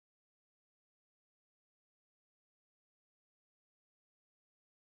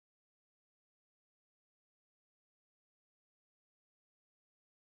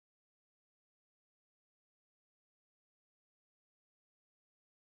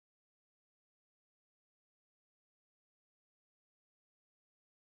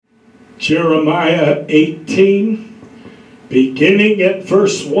Jeremiah 18, beginning at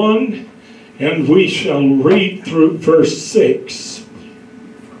verse 1, and we shall read through verse 6.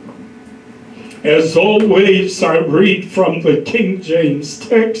 As always, I read from the King James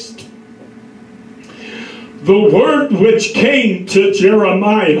text. The word which came to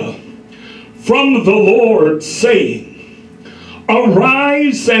Jeremiah from the Lord, saying,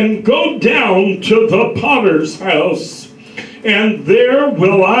 Arise and go down to the potter's house, and there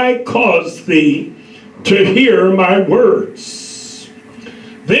will I cause thee to hear my words.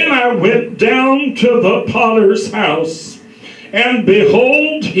 Then I went down to the potter's house, and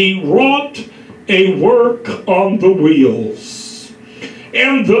behold, he wrought a work on the wheels.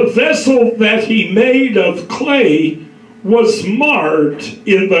 And the vessel that he made of clay was marred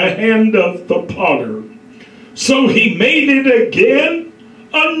in the hand of the potter. So he made it again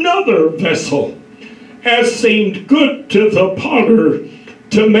another vessel, as seemed good to the potter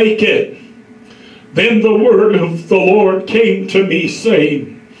to make it. Then the word of the Lord came to me,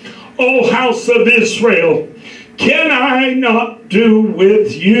 saying, O house of Israel, can I not do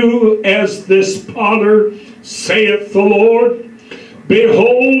with you as this potter, saith the Lord?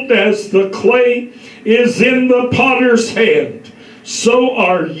 Behold, as the clay is in the potter's hand, so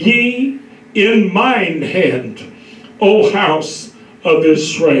are ye in mine hand, O house of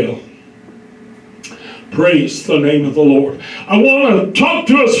Israel. Praise the name of the Lord. I want to talk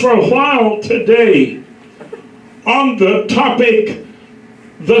to us for a while today on the topic,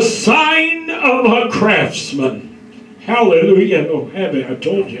 the sign of a craftsman. Hallelujah. Oh, have it. I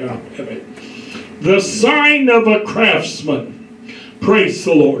told you I have it. The sign of a craftsman. Praise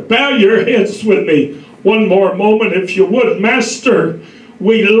the Lord. Bow your heads with me one more moment, if you would. Master,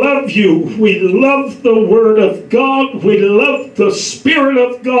 we love you. We love the Word of God. We love the Spirit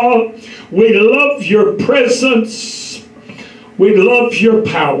of God. We love your presence. We love your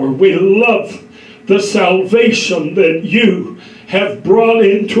power. We love the salvation that you have brought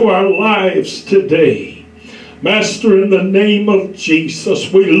into our lives today. Master, in the name of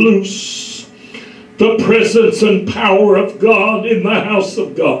Jesus, we loose the presence and power of God in the house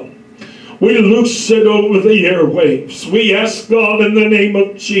of God. We loose it over the airwaves. We ask God in the name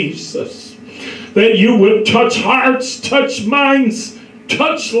of Jesus that you would touch hearts, touch minds,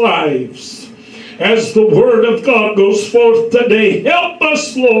 touch lives. As the word of God goes forth today, help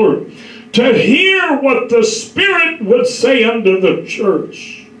us, Lord, to hear what the Spirit would say unto the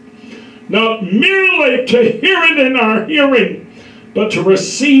church. Not merely to hear it in our hearing, but to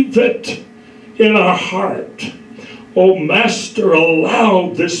receive it in our heart. Oh, Master,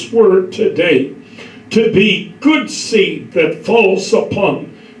 allow this word today to be good seed that falls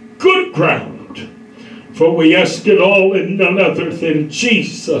upon good ground. For we ask it all in none other than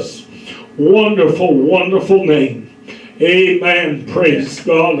Jesus' wonderful, wonderful name. Amen. Praise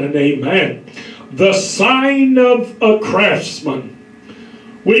God and amen. The sign of a craftsman.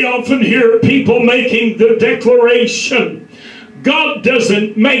 We often hear people making the declaration, God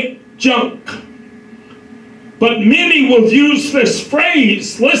doesn't make junk. But many will use this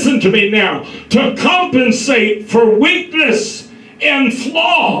phrase, listen to me now, to compensate for weakness and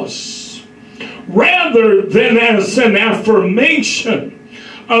flaws, rather than as an affirmation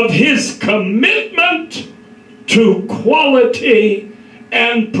of his commitment to quality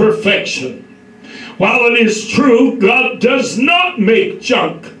and perfection. While it is true God does not make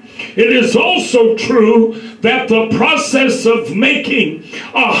junk, it is also true that the process of making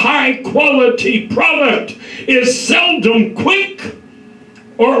a high-quality product is seldom quick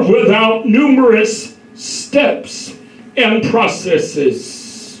or without numerous steps and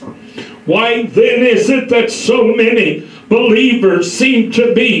processes. Why then is it that so many believers seem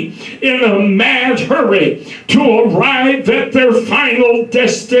to be in a mad hurry to arrive at their final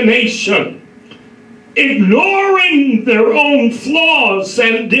destination, ignoring their own flaws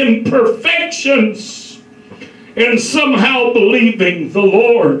and imperfections, and somehow believing the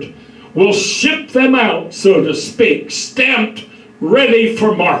Lord will ship them out, so to speak, stamped, ready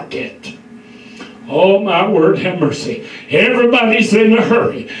for market? Oh, my word, have mercy. Everybody's in a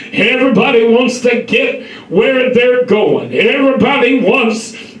hurry. Everybody wants to get where they're going. Everybody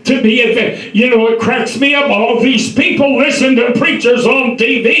wants to be advanced. You know, it cracks me up. All these people listen to preachers on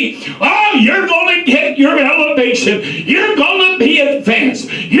TV. Oh, you're going to get your elevation. You're going to be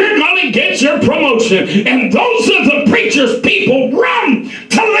advanced. You're going to get your promotion. And those are the preachers people run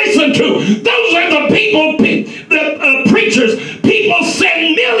to listen to. Those are the people, the preachers people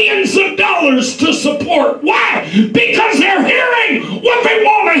send millions of dollars to support. Why? Because they're hearing what they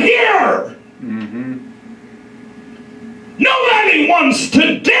want to hear. Nobody wants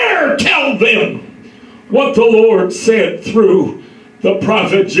to dare tell them what the Lord said through the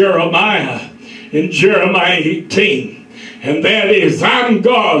prophet Jeremiah in Jeremiah 18. And that is, I'm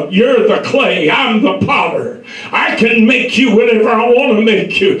God, you're the clay, I'm the potter. I can make you whatever I want to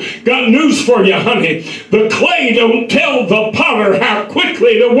make you. Got news for you, honey. The clay don't tell the potter how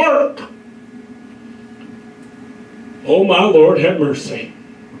quickly to work. Oh, my Lord, have mercy.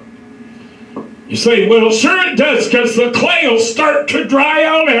 You say, well, sure it does, because the clay will start to dry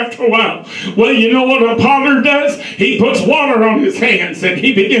out after a while. Well, you know what a potter does? He puts water on his hands, and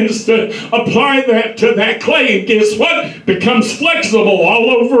he begins to apply that to that clay, and guess what? Becomes flexible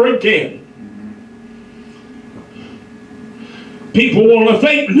all over again. People want to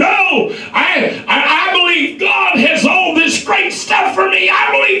think, no, I believe God has all this great stuff for me. I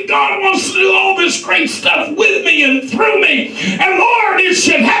believe God wants to do all this great stuff with me and through me. And Lord, it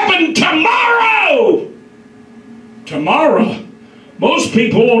should happen tomorrow. Tomorrow. Most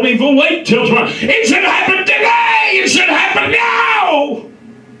people won't even wait till tomorrow. It should happen today. It should happen now.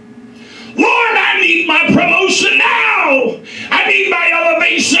 Lord, I need my promotion now. I need my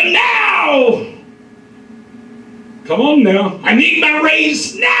elevation now. Come on now. I need my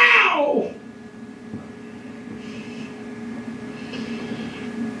raise now.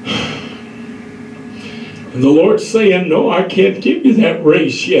 And the Lord's saying, no, I can't give you that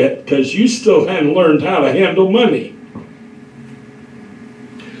raise yet because you still haven't learned how to handle money.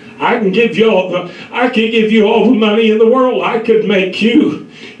 I can give you all the money in the world. I could make you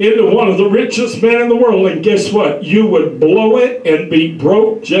into one of the richest men in the world, and guess what? You would blow it and be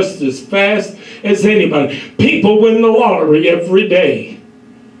broke just as fast as anybody. People win the lottery every day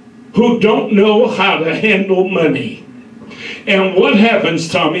who don't know how to handle money. And what happens,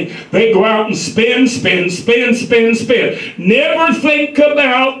 Tommy? They go out and spend. Never think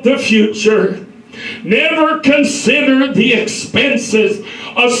about the future. Never consider the expenses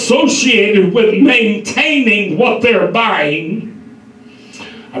associated with maintaining what they're buying.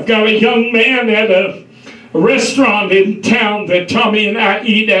 I've got a young man at a restaurant in town that Tommy and I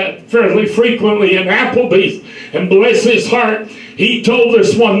eat at fairly frequently in Applebee's, and bless his heart, he told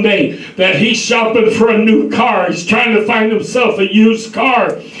us one day that he's shopping for a new car. He's trying to find himself a used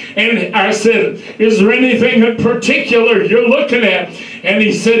car. And I said, is there anything in particular you're looking at? And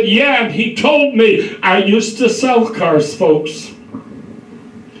he said, yeah. And he told me, I used to sell cars, folks.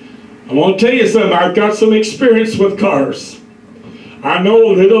 I want to tell you something. I've got some experience with cars. I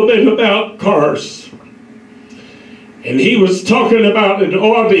know a little bit about cars. And he was talking about an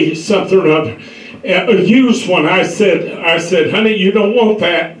Audi, something, a used one. I said, honey, you don't want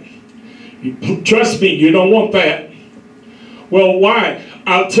that. Trust me, you don't want that. Well, why?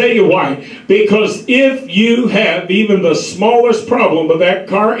 I'll tell you why. Because if you have even the smallest problem with that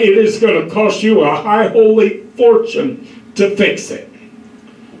car, it is going to cost you a high holy fortune to fix it.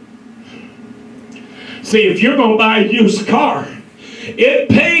 See, if you're going to buy a used car, it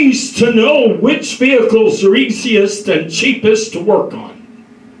pays to know which vehicles are easiest and cheapest to work on.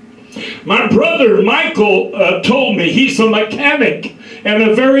 My brother Michael told me, he's a mechanic, and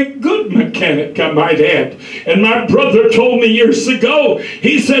a very good mechanic, I might add. And my brother told me years ago,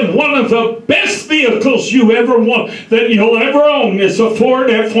 he said one of the best vehicles you ever want, that you'll ever own, is a Ford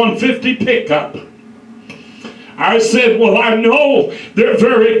F-150 pickup. I said, well, I know they're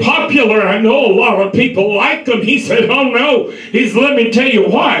very popular. I know a lot of people like them. He said, oh no. He said, let me tell you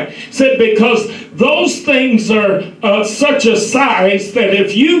why. He said, because those things are such a size that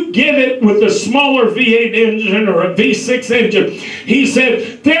if you get it with a smaller V8 engine or a V6 engine, he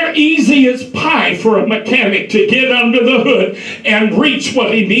said, they're easy as pie for a mechanic to get under the hood and reach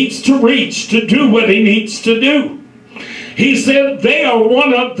what he needs to reach, to do what he needs to do. He said they are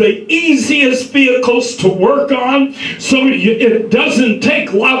one of the easiest vehicles to work on, so it doesn't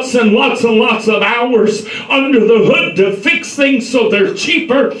take lots and lots and lots of hours under the hood to fix things, so they're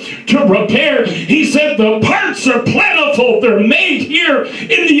cheaper to repair. He said the parts are plentiful. They're made here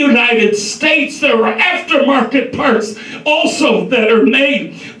in the United States. There are aftermarket parts also that are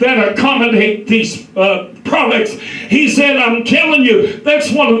made that accommodate these products. He said, I'm telling you,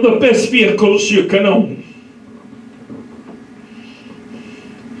 that's one of the best vehicles you can own.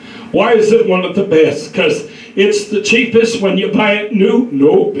 Why is it one of the best? Because it's the cheapest when you buy it new?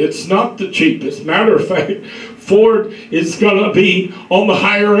 Nope, it's not the cheapest. Matter of fact, Ford is going to be on the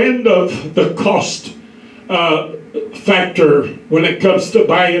higher end of the cost factor when it comes to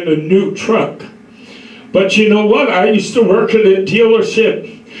buying a new truck. But you know what? I used to work at a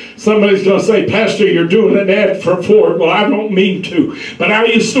dealership. Somebody's going to say, Pastor, you're doing an ad for Ford. Well, I don't mean to. But I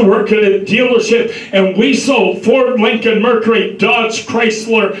used to work at a dealership, and we sold Ford, Lincoln, Mercury, Dodge,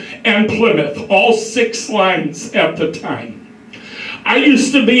 Chrysler, and Plymouth. All 6 lines at the time. I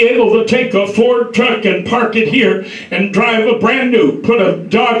used to be able to take a Ford truck and park it here and drive a brand new, put a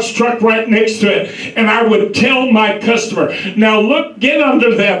Dodge truck right next to it, and I would tell my customer, now look, get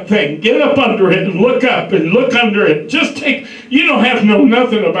under that thing, get up under it and look up and look under it. Just take, you don't have to know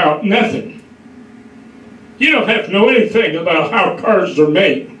nothing about nothing. You don't have to know anything about how cars are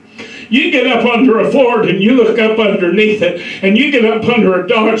made. You get up under a Ford and you look up underneath it, and you get up under a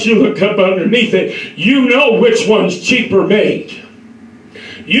Dodge, you look up underneath it, you know which one's cheaper made.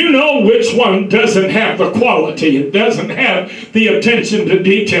 You know which one doesn't have the quality, it doesn't have the attention to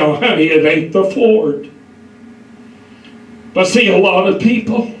detail. Honey, it ain't the Ford. But see, a lot of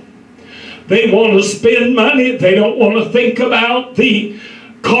people, they want to spend money, they don't want to think about the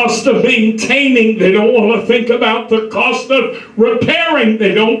cost of maintaining, they don't want to think about the cost of repairing,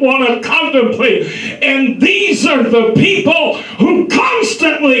 they don't want to contemplate. And these are the people who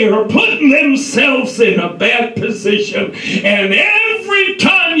constantly are putting themselves in a bad position, and every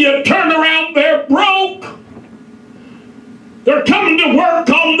time you turn around they're broke. They're coming to work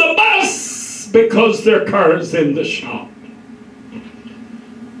on the bus because their car is in the shop.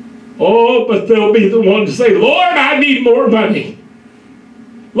 Oh, but they'll be the one to say, Lord, I need more money.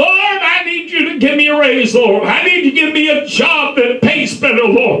 Lord, I need you to give me a raise, Lord. I need to give me a job that pays better,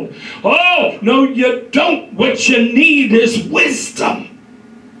 Lord. Oh, no, you don't. What you need is wisdom.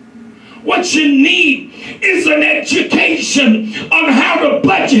 What you need is an education on how to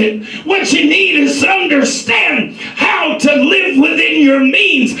budget. What you need is to understand how to live within your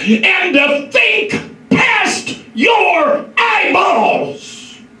means and to think past your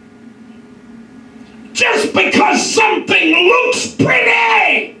eyeballs. Just because something looks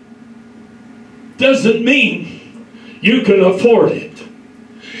pretty doesn't mean you can afford it.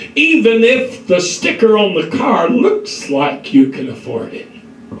 Even if the sticker on the car looks like you can afford it.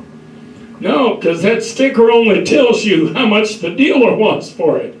 No, because that sticker only tells you how much the dealer wants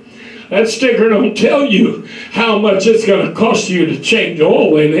for it. That sticker don't tell you how much it's going to cost you to change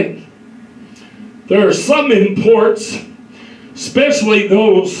oil in it. There are some imports, especially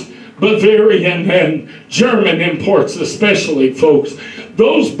those Bavarian and German imports especially, folks.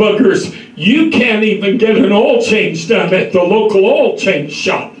 Those buggers, you can't even get an oil change done at the local oil change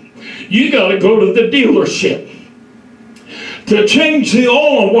shop. You got to go to the dealership. To change the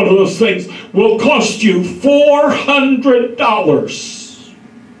oil on one of those things will cost you $400.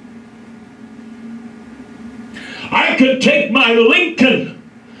 I could take my Lincoln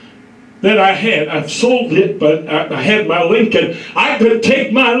that I had. I've sold it, but I had my Lincoln. I could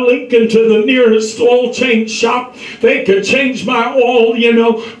take my Lincoln to the nearest oil change shop. They could change my oil, you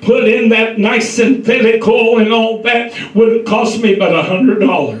know, put in that nice synthetic oil and all that. Wouldn't cost me but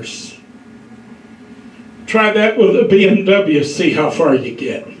 $100. Try that with a BMW, see how far you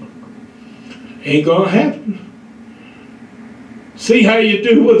get. Ain't gonna happen. See how you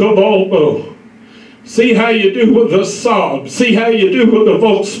do with a Volvo. See how you do with a Saab. See how you do with a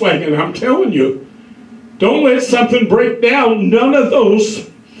Volkswagen. I'm telling you, don't let something break down. None of those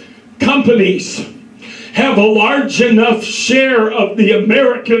companies have a large enough share of the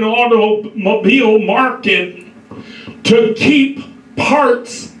American automobile market to keep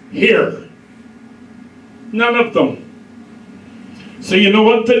parts here. None of them. So you know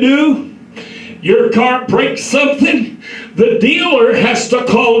what to do? Your car breaks something, the dealer has to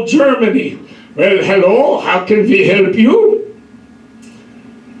call Germany. Well, hello, how can we help you?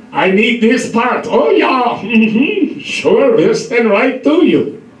 I need this part. Oh, yeah, sure, we'll send right to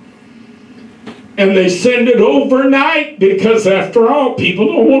you. And they send it overnight because, after all, people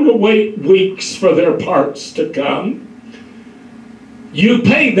don't want to wait weeks for their parts to come. You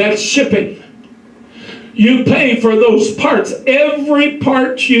pay that shipping. You pay for those parts. Every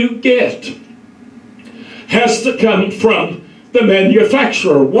part you get has to come from the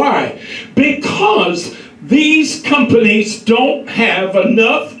manufacturer. Why? Because these companies don't have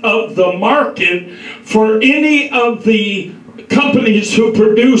enough of the market for any of the companies who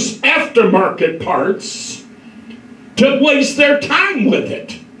produce aftermarket parts to waste their time with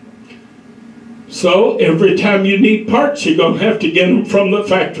it. So every time you need parts, you're going to have to get them from the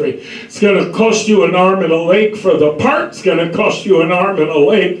factory. It's going to cost you an arm and a leg for the parts. It's going to cost you an arm and a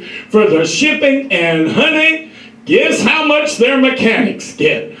leg for the shipping. And honey, guess how much their mechanics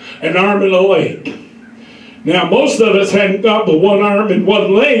get? An arm and a leg. Now, most of us haven't got but one arm and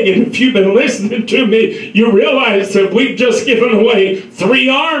one leg, and if you've been listening to me, you realize that we've just given away 3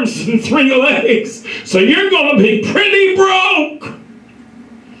 arms and 3 legs. So you're going to be pretty broke.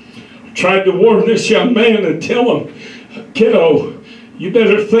 I tried to warn this young man and tell him, kiddo, you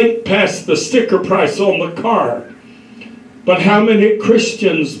better think past the sticker price on the car. But how many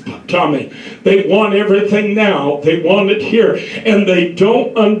Christians, Tommy, they want everything now. They want it here. And they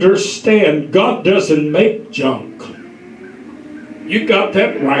don't understand God doesn't make junk. You got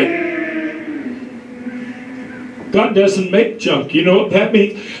that right. God doesn't make junk. You know what that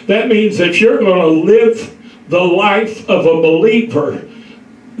means? That means if you're going to live the life of a believer,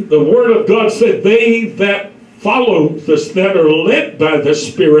 the Word of God said, they that follow this, that are led by the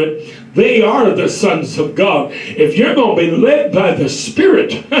Spirit, they are the sons of God. If you're going to be led by the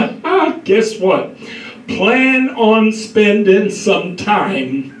Spirit, guess what? Plan on spending some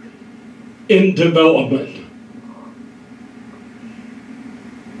time in development.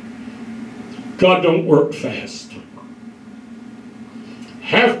 God don't work fast.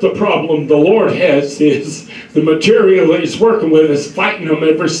 Half the problem the Lord has is the material He's working with is fighting them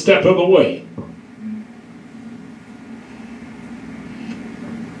every step of the way.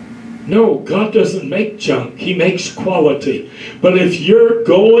 No, God doesn't make junk. He makes quality. But if you're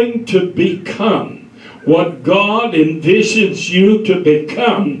going to become what God envisions you to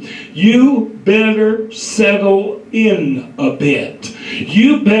become, you better settle in a bit.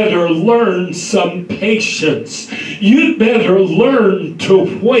 You better learn some patience. You better learn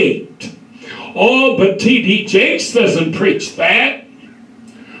to wait. Oh, but T.D. Jakes doesn't preach that.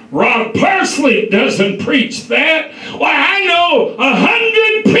 Rob Parsley doesn't preach that. Why, I know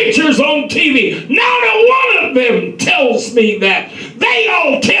 100 preachers on TV. Not a one of them tells me that. They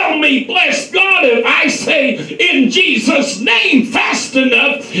all tell me, bless God, if I say in Jesus' name fast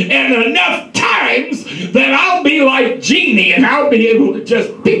enough and enough times, that I'll be like Genie and I'll be able to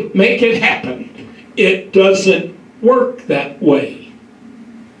just make it happen. It doesn't work that way.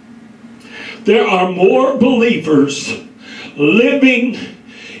 There are more believers living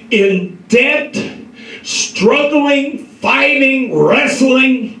in debt, struggling, fighting,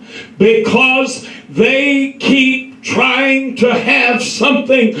 wrestling, because they keep trying to have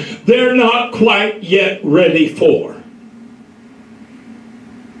something they're not quite yet ready for.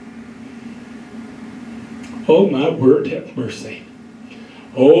 Oh, my word, have mercy.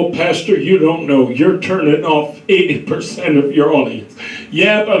 Oh, Pastor, you don't know. You're turning off 80% of your audience.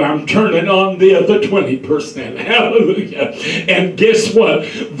 Yeah, but I'm turning on the other 20%. Hallelujah. And guess what?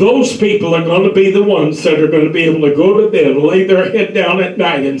 Those people are going to be the ones that are going to be able to go to bed, lay their head down at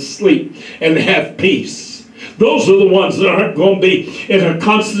night and sleep and have peace. Those are the ones that aren't going to be in a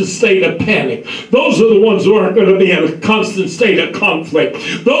constant state of panic. Those are the ones who aren't going to be in a constant state of conflict.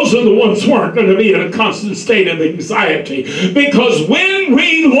 Those are the ones who aren't going to be in a constant state of anxiety. Because when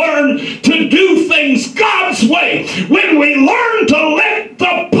we learn to do things God's way, when we learn to let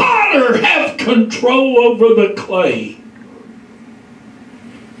the potter have control over the clay,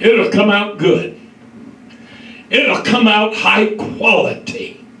 it'll come out good. It'll come out high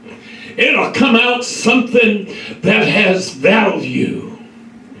quality. It'll come out something that has value.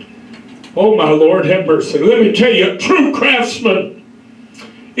 Oh, my Lord, have mercy. Let me tell you, a true craftsman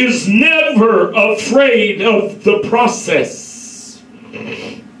is never afraid of the process.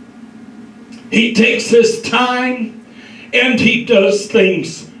 He takes his time and he does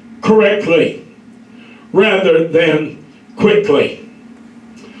things correctly rather than quickly.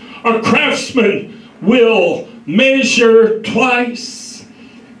 A craftsman will measure twice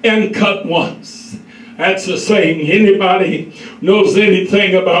and cut once. That's a saying. Anybody knows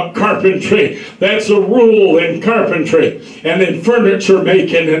anything about carpentry, that's a rule in carpentry and in furniture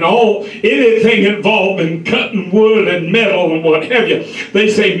making and anything involved in cutting wood and metal and what have you.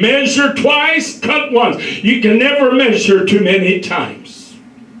 They say measure twice, cut once. You can never measure too many times.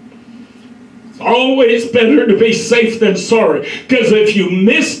 It's always better to be safe than sorry, because if you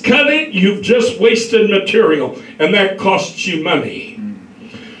miscut it, you've just wasted material and that costs you money.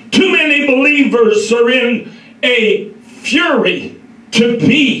 Too many believers are in a fury to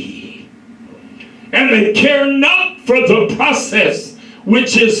be, and they care not for the process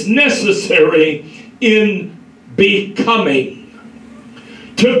which is necessary in becoming.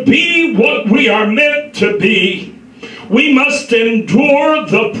 To be what we are meant to be, we must endure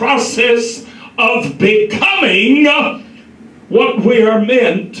the process of becoming what we are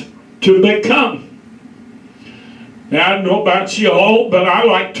meant to become. Now, I don't know about you all, but I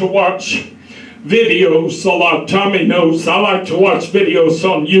like to watch videos a lot. Tommy knows I like to watch videos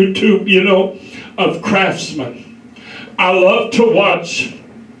on YouTube, of Craftsman. I love to watch.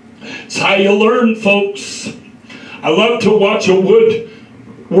 It's how you learn, folks. I love to watch a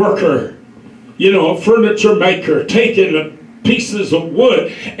woodworker, a furniture maker, taking pieces of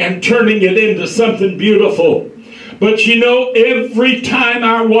wood and turning it into something beautiful. But every time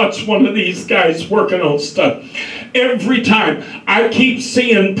I watch one of these guys working on stuff, every time I keep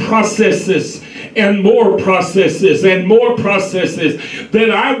seeing processes and more processes and more processes that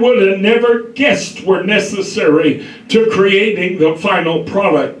I would have never guessed were necessary to creating the final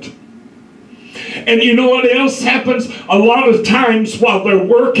product. And you know what else happens? A lot of times while they're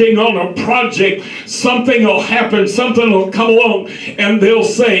working on a project, something will happen, something will come along, and they'll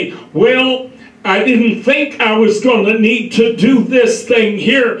say, well, I didn't think I was going to need to do this thing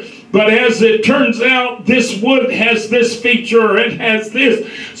here, but as it turns out, this wood has this feature, or it has this,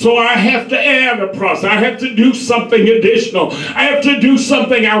 so I have to add a process. I have to do something additional. I have to do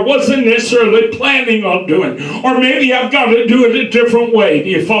something I wasn't necessarily planning on doing. Or maybe I've got to do it a different way. Do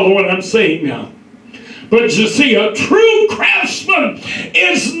you follow what I'm saying now? But you see, a true craftsman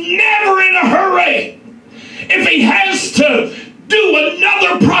is never in a hurry. If he has to do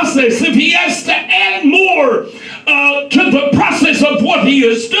another process, if he has to add more to the process of what he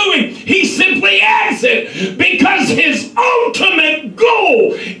is doing, he simply adds it because his ultimate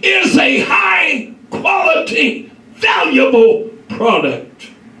goal is a high quality, valuable product.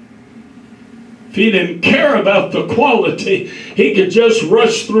 If he didn't care about the quality, he could just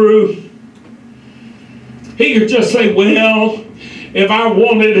rush through. He could just say, well, if I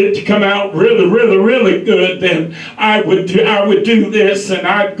wanted it to come out really, really, really good, then I would do this, and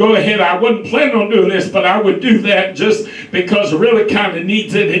I'd go ahead. I wasn't planning on doing this, but I would do that just because it really kind of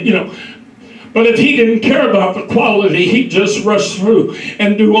needs it, you know. But if he didn't care about the quality, he'd just rush through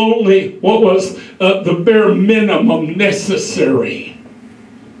and do only what was the bare minimum necessary.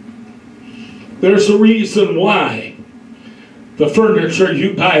 There's a reason why the furniture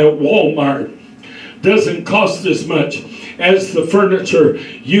you buy at Walmart doesn't cost as much as the furniture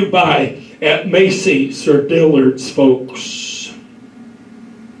you buy at Macy's or Dillard's, folks.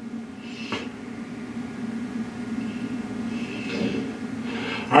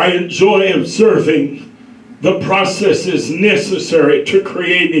 I enjoy observing the processes necessary to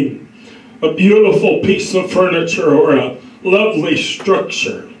creating a beautiful piece of furniture or a lovely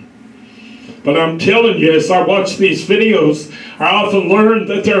structure. But I'm telling you, as I watch these videos, I often learn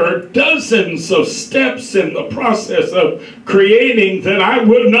that there are dozens of steps in the process of creating that I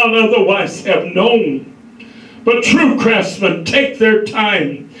would not otherwise have known. But true craftsmen take their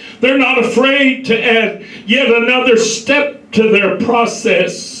time. They're not afraid to add yet another step to their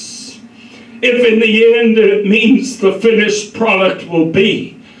process, if in the end it means the finished product will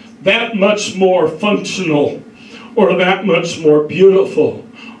be that much more functional, or that much more beautiful,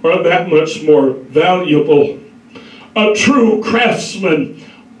 or that much more valuable. A true craftsman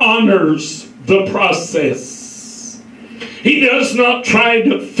honors the process. He does not try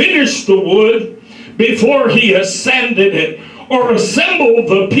to finish the wood before he has sanded it, or assemble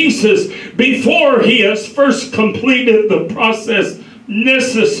the pieces before he has first completed the process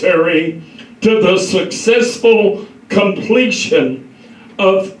necessary to the successful completion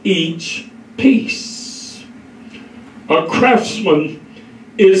of each piece. A craftsman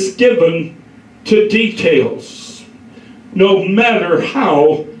is given to details, no matter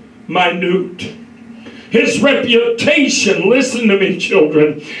how minute. His reputation, listen to me,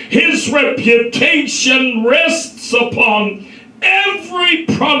 children, his reputation rests upon every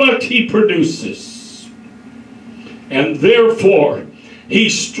product he produces. And therefore, he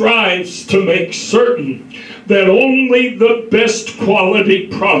strives to make certain that only the best quality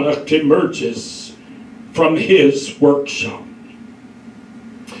product emerges from his workshop.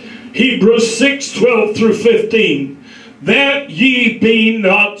 Hebrews 6:12 through 15. That ye be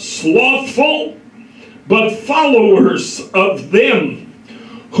not slothful, but followers of them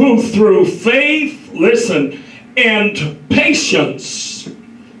who through faith, listen, and patience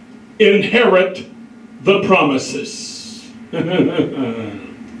inherit the promises.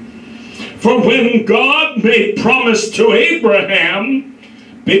 For when God made promise to Abraham,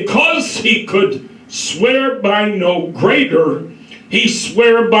 because he could swear by no greater, he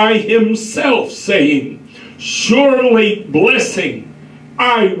sware by himself, saying, surely blessing,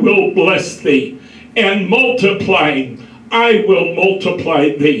 I will bless thee, and multiplying, I will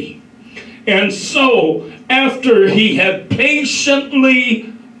multiply thee. And so, after he had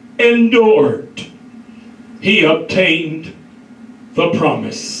patiently endured, he obtained the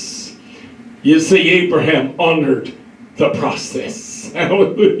promise. You see, Abraham honored the process.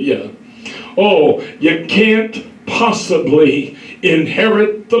 Hallelujah. Oh, you can't possibly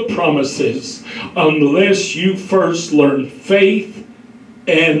inherit the promises unless you first learn faith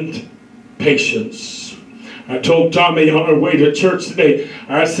and patience. I told Tommy on our way to church today,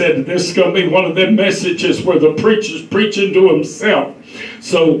 I said, this is going to be one of them messages where the preacher's preaching to himself.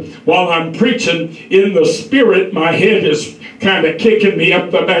 So while I'm preaching in the spirit, my head is kind of kicking me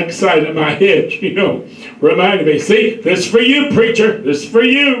up the backside of my head, you know, reminding me, see, this is for you, preacher, this is for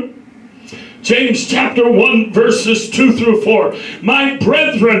you. James chapter 1 verses 2 through 4. My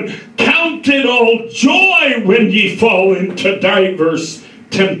brethren, count it all joy when ye fall into diverse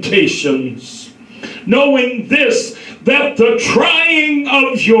temptations, knowing this, that the trying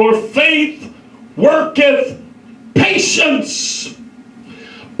of your faith worketh patience.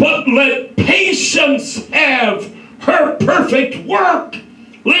 But let patience have her perfect work.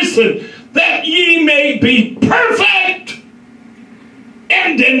 Listen, that ye may be perfect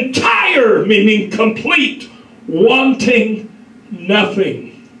and entire, meaning complete, wanting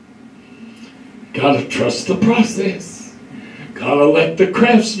nothing. Gotta trust the process. Gotta let the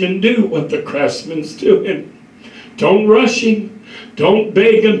craftsman do what the craftsman's doing. Don't rush him. Don't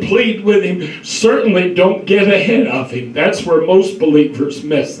beg and plead with him. Certainly don't get ahead of him. That's where most believers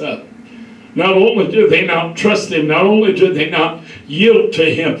mess up. Not only do they not trust him, not only do they not yield to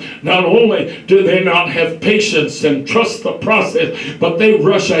him, not only do they not have patience and trust the process, but they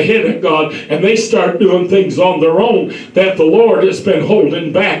rush ahead of God and they start doing things on their own that the Lord has been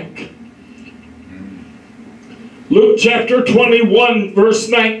holding back. Luke chapter 21 verse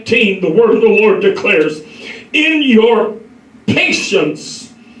 19, the word of the Lord declares, in your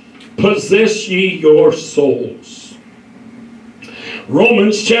patience possess ye your souls.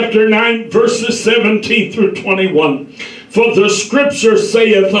 Romans chapter 9 verses 17 through 21. For the scripture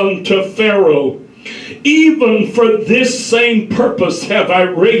saith unto Pharaoh, even for this same purpose have I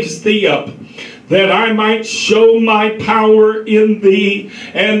raised thee up, that I might show my power in thee,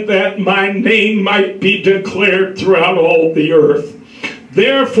 and that my name might be declared throughout all the earth.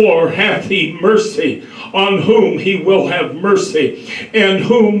 Therefore hath he mercy on whom he will have mercy, and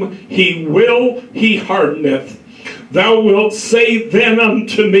whom he will he hardeneth. Thou wilt say then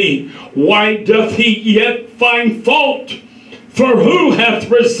unto me, why doth he yet find fault? For who hath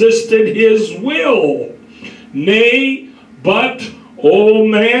resisted his will? Nay, but, O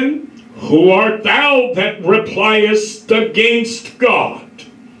man, who art thou that repliest against God?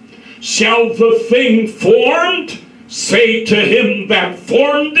 Shall the thing formed say to him that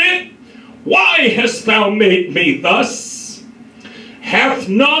formed it, why hast thou made me thus? Hath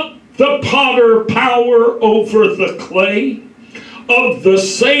not the potter power over the clay, of the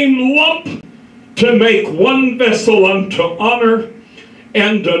same lump to make one vessel unto honor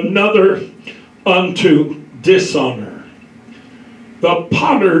and another unto dishonor? The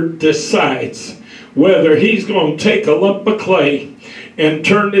potter decides whether he's going to take a lump of clay and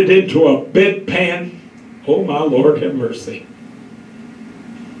turn it into a bedpan, oh my Lord have mercy,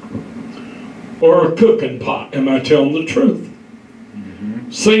 or a cooking pot. Am I telling the truth?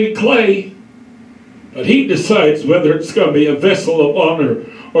 Same clay, but he decides whether it's going to be a vessel of honor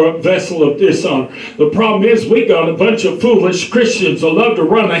or a vessel of dishonor. The problem is we got a bunch of foolish Christians who love to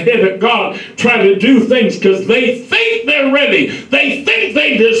run ahead of God, try to do things because they think they're ready. They think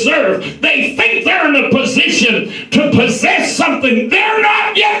they deserve. They think they're in a position to possess something they're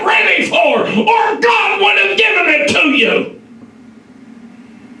not yet ready for, or God would have given it to you.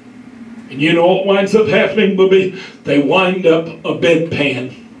 And you know what winds up happening, Bobby? They wind up a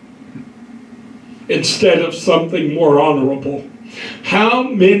bedpan instead of something more honorable. How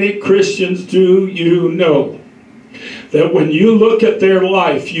many Christians do you know that when you look at their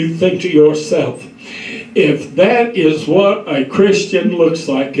life, you think to yourself, if that is what a Christian looks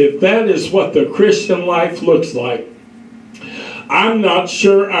like, if that is what the Christian life looks like, I'm not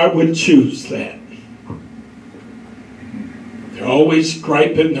sure I would choose that. They're always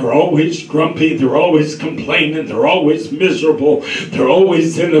griping, they're always grumpy, they're always complaining, they're always miserable, they're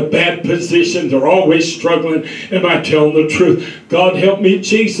always in a bad position, they're always struggling. Am I telling the truth? God help me,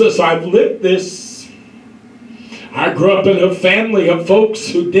 Jesus, I've lived this. I grew up in a family of folks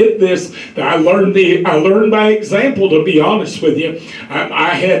who did this. I learned by example, to be honest with you.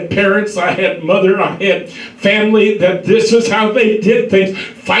 I had parents, I had mother, I had family that this is how they did things.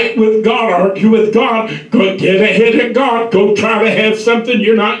 Fight with God, argue with God, go get ahead of God, go try to have something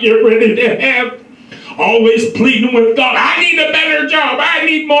you're not yet ready to have. Always pleading with God, I need a better job, I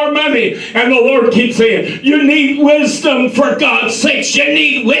need more money. And the Lord keeps saying, you need wisdom, for God's sakes, you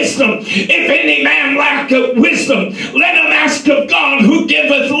need wisdom. If any man lack of wisdom, let him ask of God, who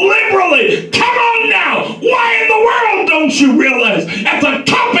giveth liberally. Come on now, why in the world don't you realize at the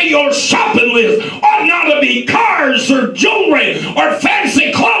top of your shopping list ought not to be cars or jewelry or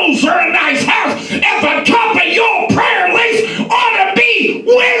fancy clothes or a nice house? At the top of your prayer list ought to be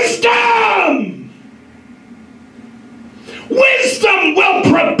wisdom. Wisdom will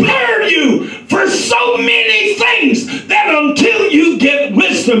prepare you for so many things that until you get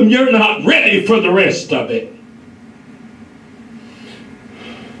wisdom, you're not ready for the rest of it.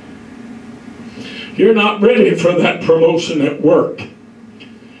 You're not ready for that promotion at work.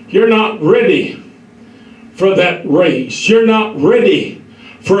 You're not ready for that raise. You're not ready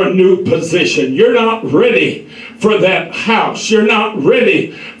for a new position. You're not ready for that house. You're not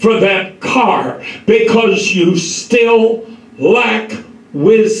ready for that car because you still lack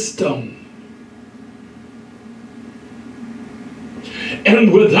wisdom.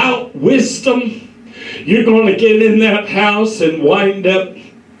 And without wisdom, you're going to get in that house and wind up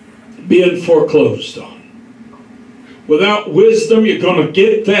being foreclosed on. Without wisdom, you're going to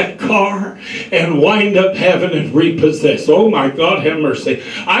get that car and wind up having it repossessed. Oh my God, have mercy.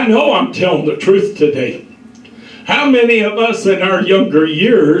 I know I'm telling the truth today. How many of us in our younger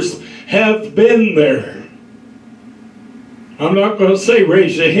years have been there? I'm not going to say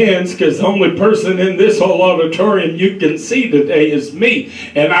raise your hands, because the only person in this whole auditorium you can see today is me,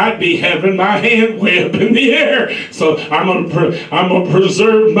 and I'd be having my hand way up in the air. So I'm going to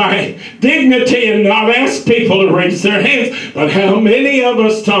preserve my dignity and not ask people to raise their hands. But how many of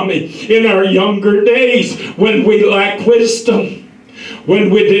us, Tommy, in our younger days, when we lack wisdom, when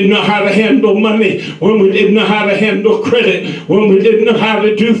we didn't know how to handle money, when we didn't know how to handle credit, when we didn't know how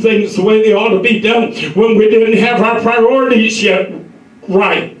to do things the way they ought to be done, when we didn't have our priorities yet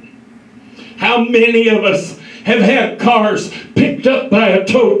right. How many of us have had cars picked up by a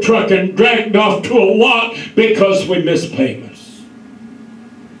tow truck and dragged off to a lot because we missed payments?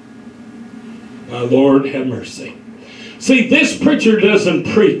 My Lord, have mercy. See, this preacher doesn't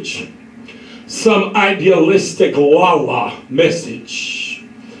preach some idealistic la-la message.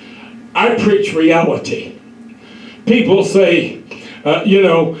 I preach reality. People say,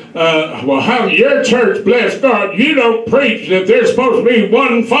 well, how your church, bless God, you don't preach that there's supposed to be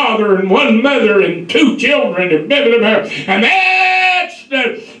one father and one mother and two children and blah, blah, blah, and that's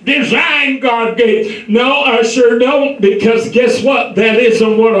the design God gave. No, I sure don't, because guess what? That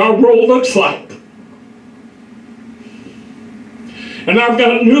isn't what our world looks like. And I've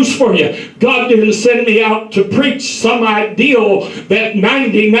got news for you. God didn't send me out to preach some ideal that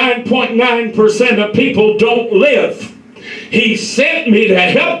 99.9% of people don't live. He sent me to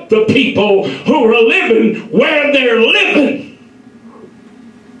help the people who are living where they're living.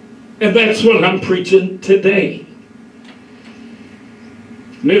 And that's what I'm preaching today.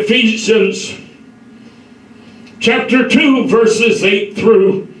 In Ephesians chapter 2, verses 8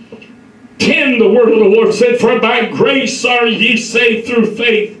 through 10, the word of the Lord said, "For by grace are ye saved through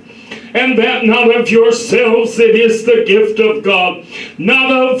faith, and that not of yourselves, it is the gift of God,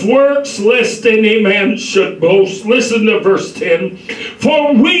 not of works, lest any man should boast." Listen to verse 10.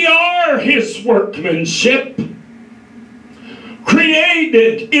 "For we are his workmanship,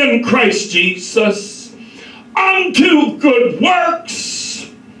 created in Christ Jesus, unto good works,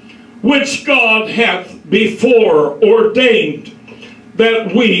 which God hath before ordained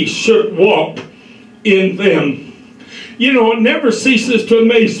that we should walk in them." You know, it never ceases to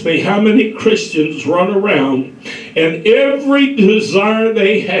amaze me how many Christians run around and every desire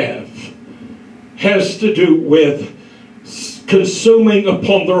they have has to do with consuming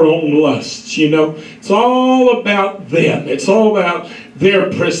upon their own lusts. You know, it's all about them. It's all about their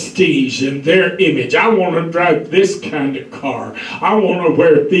prestige and their image. I want to drive this kind of car. I want to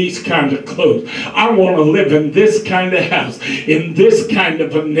wear these kind of clothes. I want to live in this kind of house, in this kind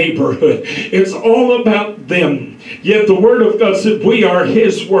of a neighborhood. It's all about them. Yet the Word of God said we are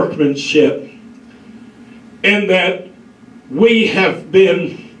his workmanship, and that we have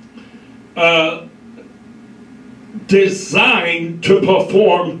been designed to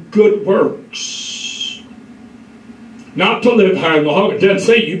perform good works. Not to live high and low. It doesn't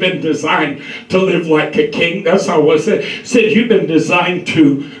say you've been designed to live like a king. That's not what it said. It said you've been designed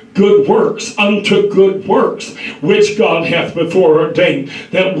to good works, unto good works, which God hath before ordained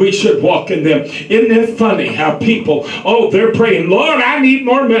that we should walk in them. Isn't it funny how people, they're praying, "Lord, I need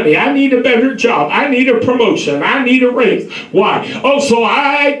more money. I need a better job. I need a promotion. I need a raise." Why? So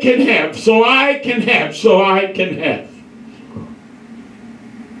I can have, so I can have, so I can have.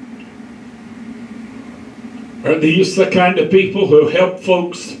 Are these the kind of people who help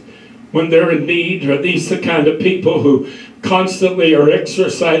folks when they're in need? Are these the kind of people who constantly are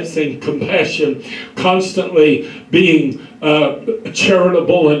exercising compassion, constantly being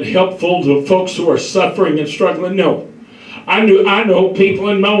charitable and helpful to folks who are suffering and struggling? No. I know people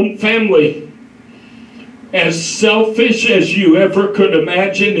in my own family as selfish as you ever could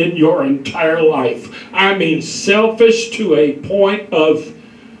imagine in your entire life. I mean, selfish to a point of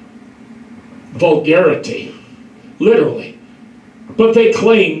vulgarity. Literally. But they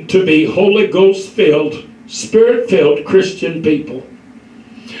claim to be Holy Ghost-filled, Spirit-filled Christian people.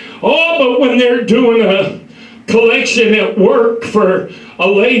 But when they're doing a collection at work for a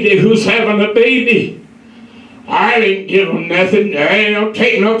lady who's having a baby, I didn't give them nothing. They don't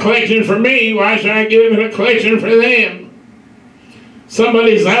take no collection for me. Why should I give them a collection for them?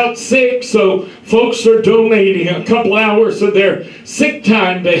 Somebody's out sick, so folks are donating a couple hours of their sick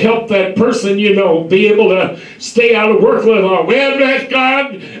time to help that person, you know, be able to stay out of work a little while. Well, bless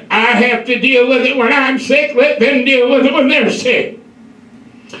God, I have to deal with it when I'm sick. Let them deal with it when they're sick.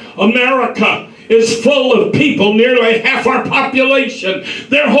 America is full of people, nearly half our population.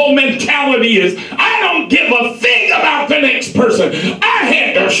 Their whole mentality is, I don't give a thing about the next person. I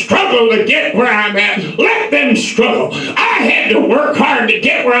had to struggle to get where I'm at. Let them struggle. I had to work hard to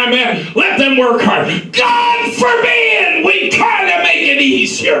get where I'm at. Let them work hard. God forbid we try to make it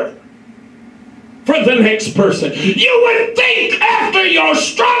easier for the next person. You would think after your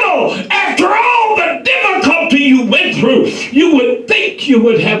struggle, after all the difficulty you went through, you would think you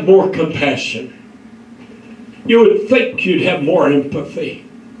would have more compassion. You would think you'd have more empathy.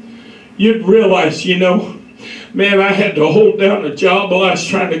 You'd realize, you know, man, I had to hold down a job while I was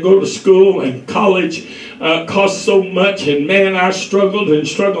trying to go to school, and college cost so much, and man, I struggled and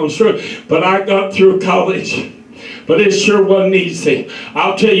struggled and struggled, but I got through college. But it sure wasn't easy.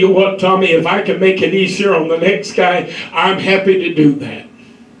 I'll tell you what, Tommy, if I can make it easier on the next guy, I'm happy to do that.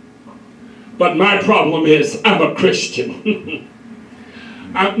 But my problem is, I'm a Christian.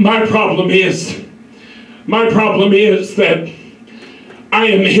 My problem is that I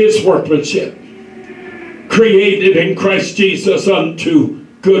am His workmanship, created in Christ Jesus unto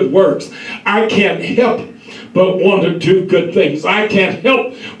good works. I can't help but want to do good things. I can't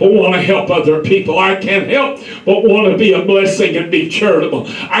help but want to help other people. I can't help but want to be a blessing and be charitable.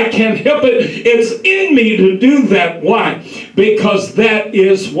 I can't help it. It's in me to do that. Why? Because that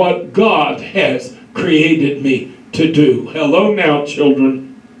is what God has created me to do. Hello now, children.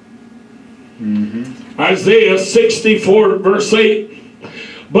 Isaiah 64 verse 8.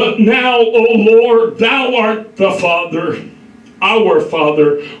 But now, O Lord, thou art the Father, our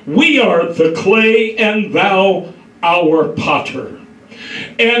Father. We are the clay, and thou our potter.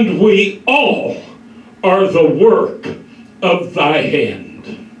 And we all are the work of thy hand.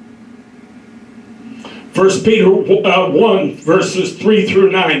 1 Peter 1 verses 3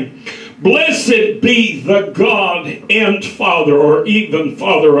 through 9. Blessed be the God and Father, or even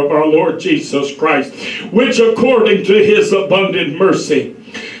Father of our Lord Jesus Christ, which according to His abundant mercy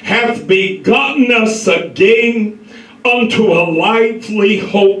hath begotten us again unto a lively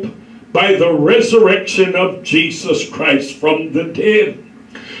hope by the resurrection of Jesus Christ from the dead,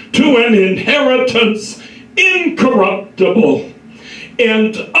 to an inheritance incorruptible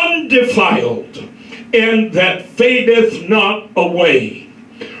and undefiled, and that fadeth not away,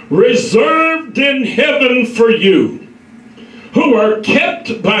 reserved in heaven for you, who are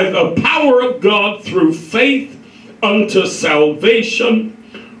kept by the power of God through faith unto salvation,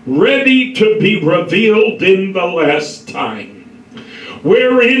 ready to be revealed in the last time,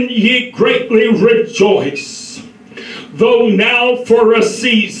 wherein ye greatly rejoice, though now for a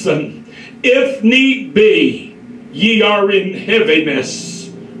season, if need be, ye are in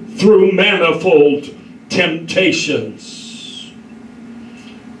heaviness through manifold temptations,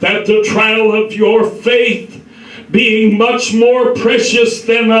 that the trial of your faith, being much more precious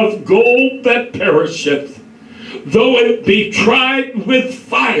than of gold that perisheth, though it be tried with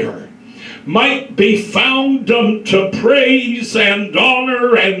fire, might be found unto praise and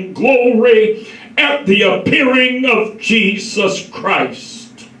honor and glory at the appearing of Jesus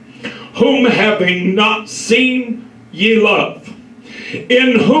Christ, whom having not seen ye love,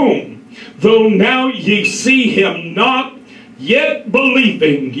 in whom, though now ye see him not, yet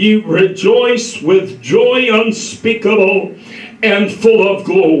believing ye rejoice with joy unspeakable and full of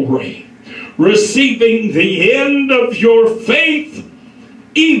glory, receiving the end of your faith,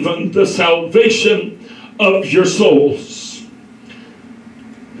 even the salvation of your souls.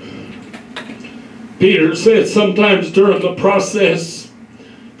 Peter said sometimes during the process,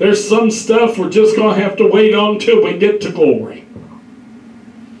 there's some stuff we're just going to have to wait on till we get to glory.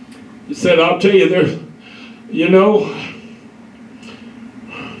 He said, I'll tell you, there, you know,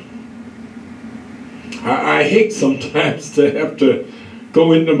 I hate sometimes to have to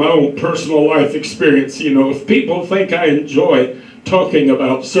go into my own personal life experience. You know, if people think I enjoy talking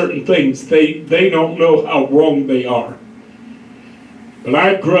about certain things, they don't know how wrong they are. But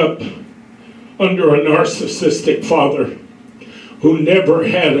I grew up under a narcissistic father who never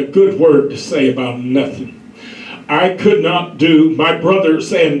had a good word to say about nothing. I could not do, my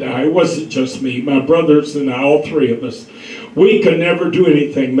brothers and I, it wasn't just me, my brothers and I, all three of us, we could never do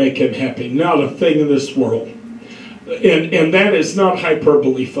anything make him happy. Not a thing in this world. And that is not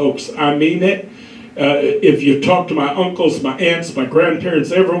hyperbole, folks. I mean it. If you talk to my uncles, my aunts, my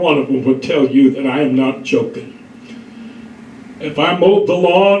grandparents, every one of them would tell you that I am not joking. If I mowed the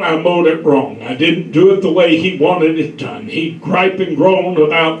lawn, I mowed it wrong. I didn't do it the way he wanted it done. He'd gripe and groan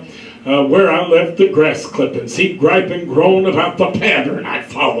about where I left the grass clippings. He'd gripe and groan about the pattern I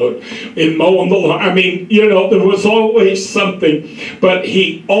followed in mowing the lawn. I mean, you know, there was always something, but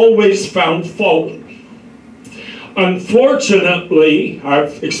he always found fault. Unfortunately,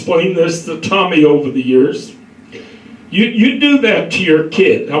 I've explained this to Tommy over the years, you do that to your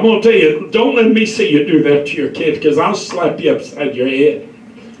kid. I'm going to tell you, don't let me see you do that to your kid, because I'll slap you upside your head.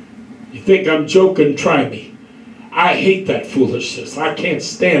 You think I'm joking? Try me. I hate that foolishness. I can't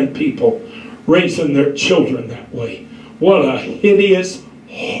stand people raising their children that way. What a hideous,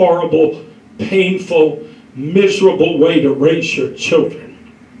 horrible, painful, miserable way to raise your children.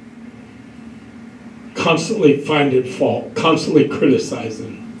 Constantly finding fault, constantly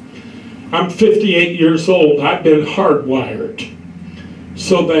criticizing. I'm 58 years old. I've been hardwired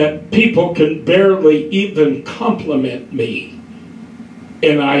so that people can barely even compliment me,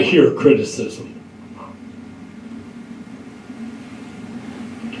 and I hear criticism.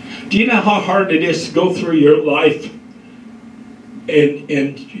 Do you know how hard it is to go through your life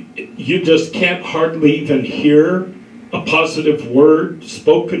and you just can't hardly even hear a positive word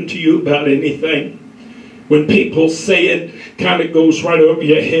spoken to you about anything? When people say it, kind of goes right over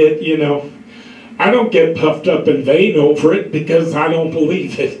your head, you know. I don't get puffed up and vain over it because I don't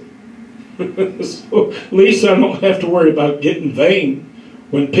believe it. So at least I don't have to worry about getting vain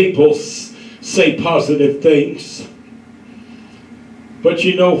when people say positive things. But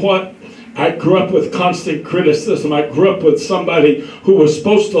you know what? I grew up with constant criticism. I grew up with somebody who was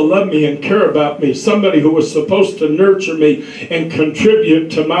supposed to love me and care about me, somebody who was supposed to nurture me and contribute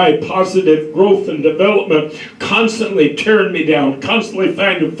to my positive growth and development, constantly tearing me down, constantly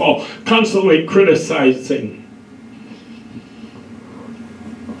finding fault, constantly criticizing.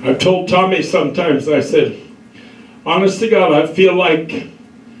 I've told Tommy sometimes, I said, honest to God, I feel like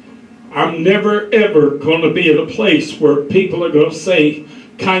I'm never ever going to be in a place where people are going to say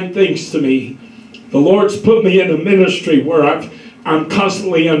kind things to me. The Lord's put me in a ministry where I'm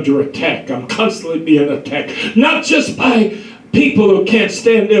constantly under attack. I'm constantly being attacked. Not just by people who can't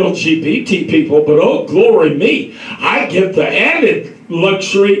stand LGBT people, but oh, glory me, I get the added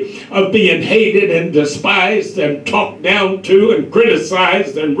luxury of being hated and despised and talked down to and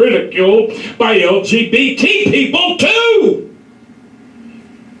criticized and ridiculed by LGBT people too.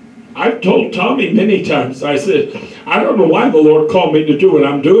 I've told Tommy many times, I said, I don't know why the Lord called me to do what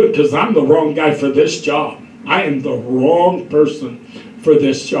I'm doing, because I'm the wrong guy for this job. I am the wrong person for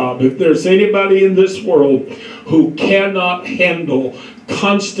this job. If there's anybody in this world who cannot handle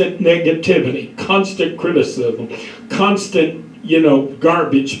constant negativity, constant criticism, constant,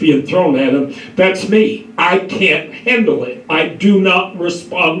 garbage being thrown at them, that's me. I can't handle it. I do not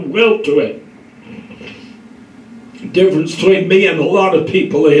respond well to it. The difference between me and a lot of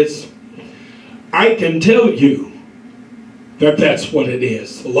people is I can tell you that that's what it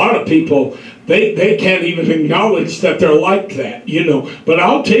is. A lot of people, they can't even acknowledge that they're like that, But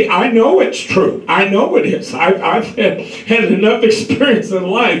I'll tell you, I know it's true. I know it is. I've had enough experience in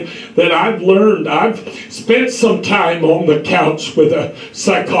life that I've learned. I've spent some time on the couch with a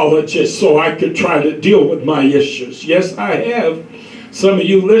psychologist so I could try to deal with my issues. Yes, I have. Some of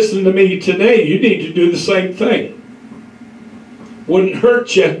you listen to me today, you need to do the same thing. Wouldn't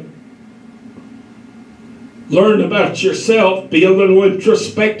hurt you. Learn about yourself. Be a little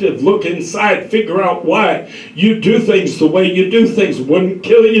introspective. Look inside. Figure out why you do things the way you do things. Wouldn't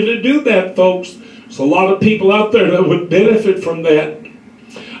kill you to do that, folks. There's a lot of people out there that would benefit from that.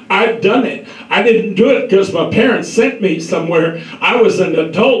 I've done it. I didn't do it because my parents sent me somewhere. I was an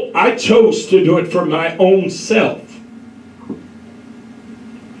adult. I chose to do it for my own self.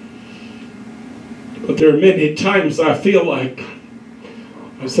 But there are many times I feel like,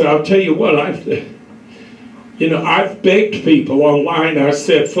 I said, I'll tell you what, I've begged people online. I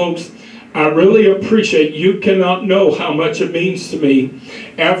said, folks, I really appreciate, you cannot know how much it means to me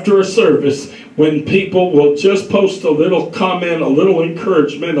after a service when people will just post a little comment, a little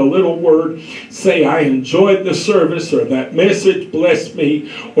encouragement, a little word, say, I enjoyed the service, or that message blessed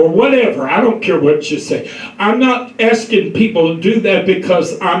me, or whatever. I don't care what you say. I'm not asking people to do that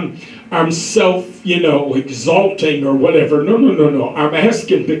because I'm self, exalting or whatever. No. I'm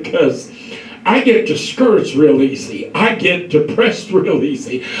asking because I get discouraged real easy. I get depressed real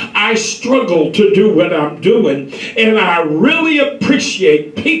easy. I struggle to do what I'm doing. And I really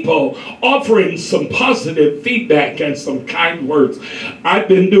appreciate people offering some positive feedback and some kind words. I've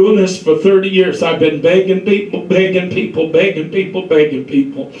been doing this for 30 years. I've been begging people.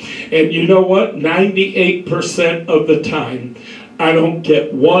 And you know what? 98% of the time, I don't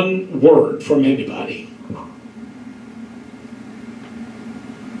get one word from anybody.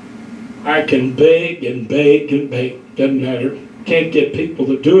 I can beg and beg and beg. Doesn't matter. Can't get people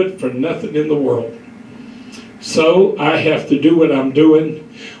to do it for nothing in the world. So I have to do what I'm doing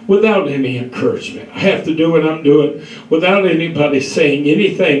without any encouragement. I have to do what I'm doing without anybody saying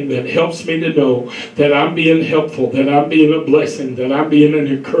anything that helps me to know that I'm being helpful, that I'm being a blessing, that I'm being an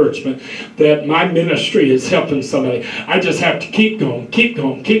encouragement, that my ministry is helping somebody. I just have to keep going,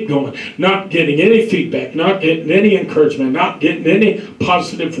 not getting any feedback, not getting any encouragement, not getting any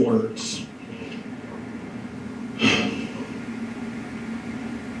positive words.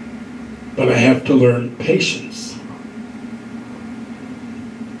 But I have to learn patience.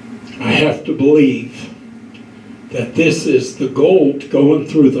 I have to believe that this is the gold going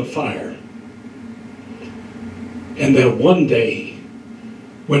through the fire. And that one day,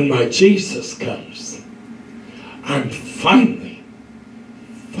 when my Jesus comes, I'm finally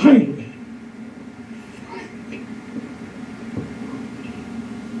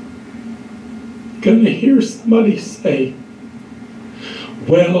gonna hear somebody say,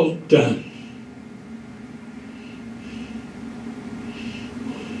 "Well done."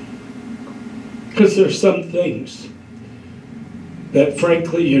 Because there's some things that,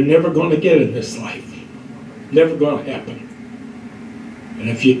 frankly, you're never going to get in this life. Never going to happen. And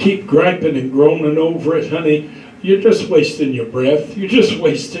if you keep griping and groaning over it, honey, you're just wasting your breath. You're just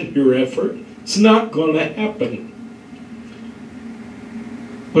wasting your effort. It's not going to happen.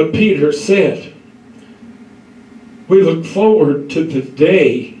 But Peter said, we look forward to the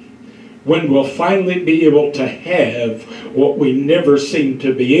day when we'll finally be able to have what we never seem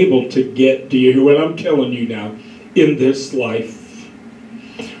to be able to get. Do you hear what I'm telling you now? In this life.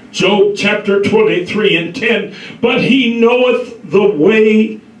 Job chapter 23 and 10. But he knoweth the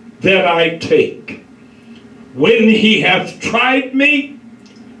way that I take. When he hath tried me,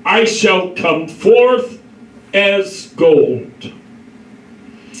 I shall come forth as gold.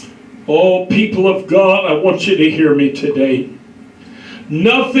 Oh, people of God, I want you to hear me today.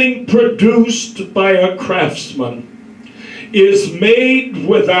 Nothing produced by a craftsman is made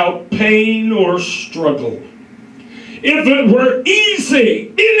without pain or struggle. If it were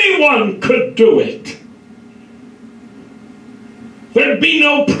easy, anyone could do it. There'd be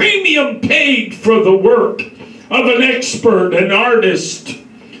no premium paid for the work of an expert, an artist,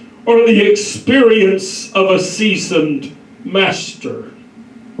 or the experience of a seasoned master.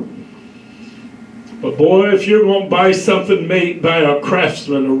 But boy, if you're going to buy something made by a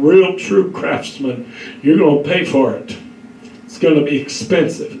craftsman, a real true craftsman, you're going to pay for it. It's going to be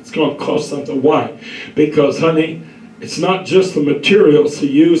expensive. It's going to cost something. Why? Because, honey, it's not just the materials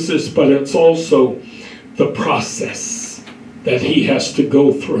he uses, but it's also the process that he has to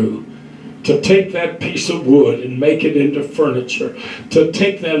go through to take that piece of wood and make it into furniture, to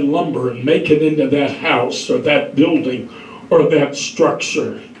take that lumber and make it into that house or that building or that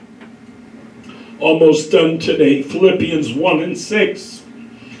structure. Almost done today. Philippians 1 and 6.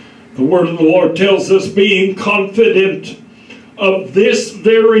 The word of the Lord tells us, being confident of this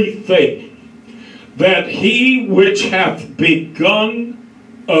very thing, that he which hath begun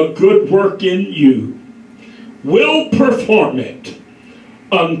a good work in you will perform it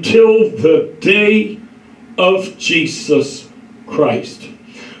until the day of Jesus Christ.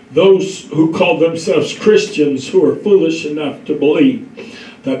 Those who call themselves Christians who are foolish enough to believe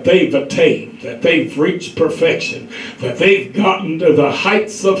that they've attained, that they've reached perfection, that they've gotten to the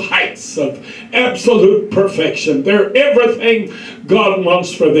heights of absolute perfection. They're everything God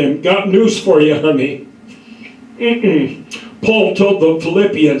wants for them. Got news for you, honey. Paul told the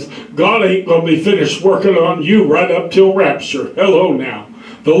Philippians, God ain't going to be finished working on you right up till rapture. Hello now.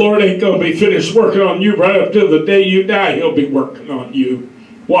 The Lord ain't going to be finished working on you right up till the day you die. He'll be working on you.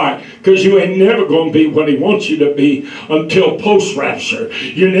 Why? Because you ain't never going to be what he wants you to be until post-rapture.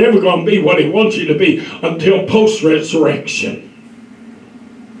 You're never going to be what he wants you to be until post-resurrection.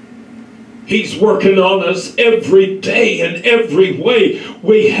 He's working on us every day in every way.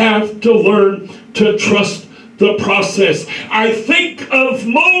 We have to learn to trust the process. I think of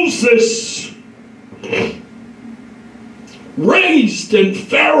Moses, raised in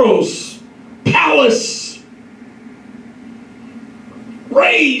Pharaoh's palace,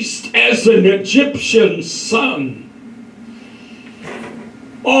 raised as an Egyptian son.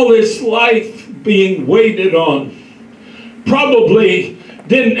 all his life being waited on. Probably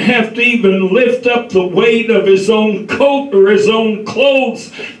didn't have to even lift up the weight of his own coat or his own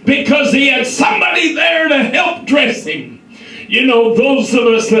clothes because he had somebody there to help dress him. You know, those of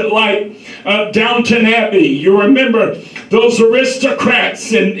us that like Downton Abbey, you remember those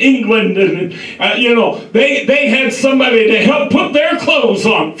aristocrats in England, and you know, they had somebody to help put their clothes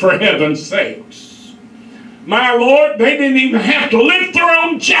on, for heaven's sakes. My Lord, they didn't even have to lift their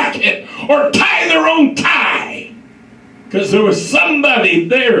own jacket or tie their own tie, because there was somebody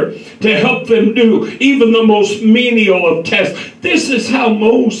there to help them do even the most menial of tasks. This is how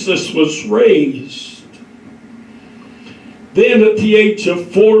Moses was raised. Then at the age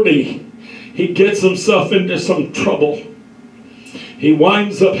of 40, he gets himself into some trouble. He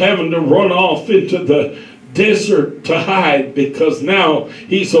winds up having to run off into the desert to hide because now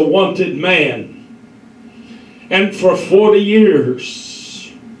he's a wanted man. And for 40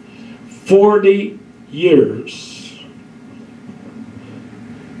 years,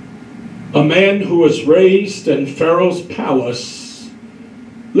 a man who was raised in Pharaoh's palace,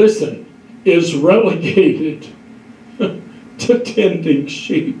 listen, is relegated to tending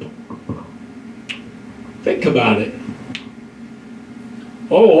sheep. Think about it.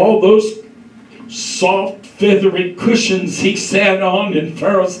 Oh, all those soft, feathery cushions he sat on in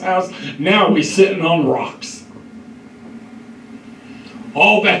Pharaoh's house, now he's sitting on rocks.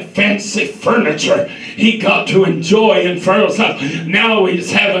 All that fancy furniture he got to enjoy in Pharaoh's house, now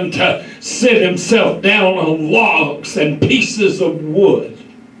he's having to sit himself down on logs and pieces of wood.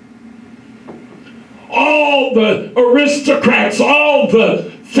 All the aristocrats, all the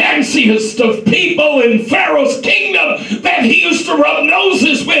fanciest of people in Pharaoh's kingdom that he used to rub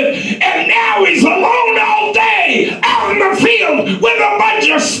noses with, and now he's alone all day out in the field with a bunch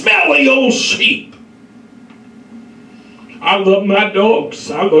of smelly old sheep. I love my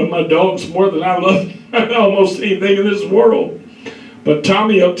dogs. I love my dogs more than I love almost anything in this world. But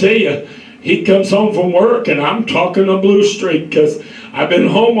Tommy, I'll tell you, he comes home from work and I'm talking a blue streak because I've been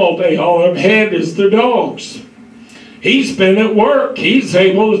home all day. All I've had is the dogs. He's been at work. He's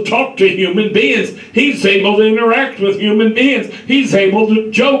able to talk to human beings. He's able to interact with human beings. He's able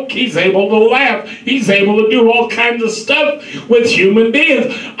to joke. He's able to laugh. He's able to do all kinds of stuff with human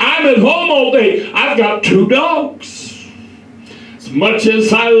beings. I'm at home all day. I've got 2 dogs. As much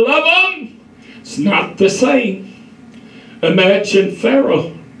as I love them, it's not the same. Imagine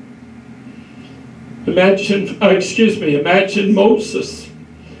Pharaoh. Imagine Moses.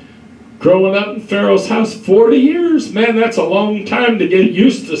 Growing up in Pharaoh's house 40 years. Man, that's a long time to get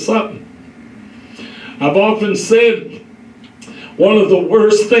used to something. I've often said one of the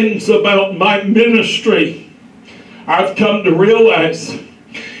worst things about my ministry I've come to realize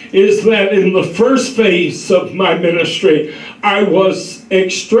is that in the first phase of my ministry, I was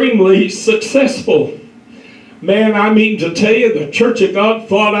extremely successful. Man, I mean to tell you, the Church of God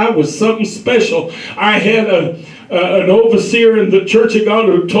thought I was something special. I had an overseer in the Church of God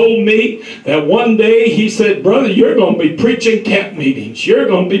who told me that one day, he said, brother, you're going to be preaching camp meetings. You're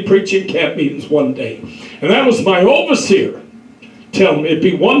going to be preaching camp meetings one day. And that was my overseer telling me. It'd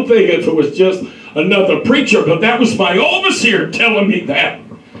be one thing if it was just another preacher, but that was my overseer telling me that.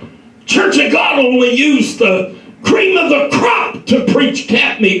 Church of God only used the cream of the crop to preach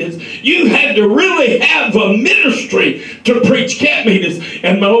camp meetings. You had to really have a ministry to preach camp meetings.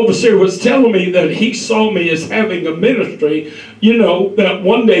 And my overseer was telling me that he saw me as having a ministry, you know, that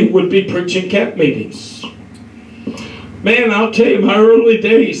one day would be preaching camp meetings. Man, I'll tell you, my early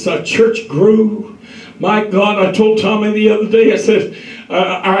days, our church grew. My God, I told Tommy the other day, I said,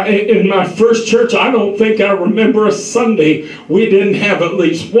 in my first church, I don't think I remember a Sunday we didn't have at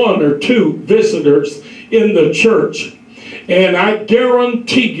least 1 or 2 visitors in the church. And I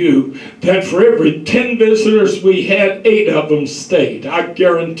guarantee you that for every 10 visitors we had, 8 of them stayed. I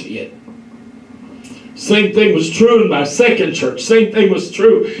guarantee it. Same thing was true in my second church. Same thing was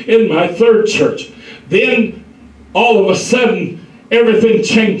true in my third church. Then all of a sudden everything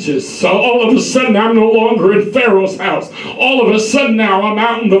changes. So all of a sudden I'm no longer in Pharaoh's house. All of a sudden now I'm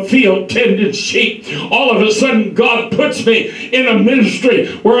out in the field tending sheep. All of a sudden God puts me in a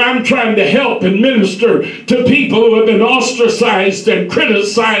ministry where I'm trying to help and minister to people who have been ostracized and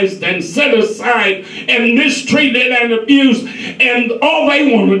criticized and set aside and mistreated and abused. And all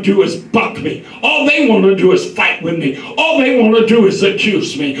they want to do is buck me. All they want to do is fight with me. All they want to do is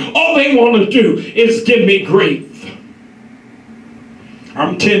accuse me. All they want to do is give me grief.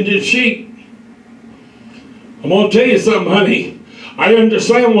 I'm tending sheep. I'm going to tell you something, honey. I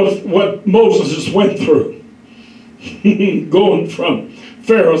understand what Moses went through. Going from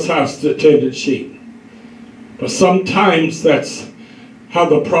Pharaoh's house to tending sheep. But sometimes that's how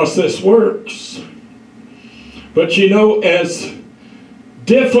the process works. But you know, as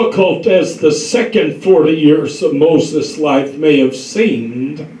difficult as the second 40 years of Moses' life may have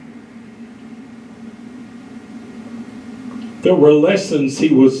seemed, there were lessons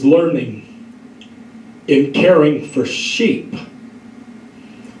he was learning in caring for sheep.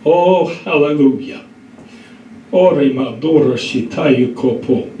 Oh, hallelujah.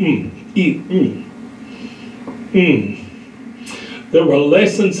 There were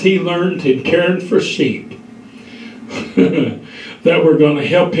lessons he learned in caring for sheep that were going to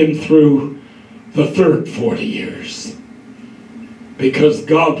help him through the third 40 years. Because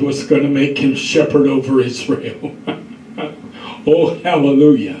God was going to make him shepherd over Israel. Oh,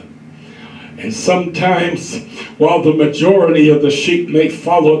 hallelujah. And sometimes, while the majority of the sheep may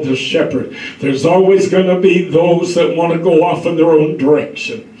follow the shepherd, there's always going to be those that want to go off in their own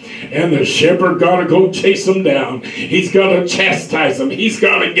direction. And the shepherd got to go chase them down. He's got to chastise them. He's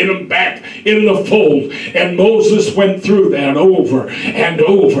got to get them back in the fold. And Moses went through that over and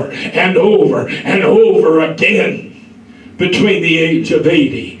over and over and over again between the age of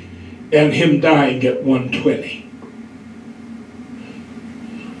 80 and him dying at 120.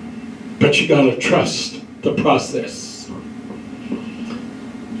 But you got to trust the process.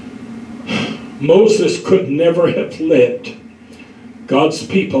 Moses could never have led God's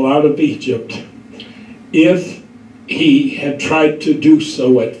people out of Egypt if he had tried to do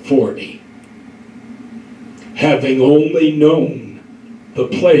so at 40, having only known the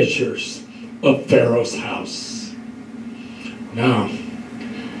pleasures of Pharaoh's house. Now,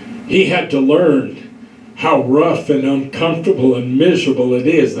 he had to learn how rough and uncomfortable and miserable it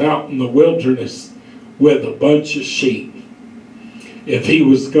is out in the wilderness with a bunch of sheep if he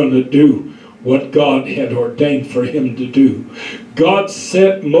was going to do what God had ordained for him to do. God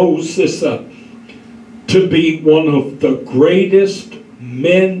set Moses up to be one of the greatest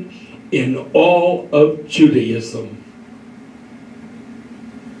men in all of Judaism.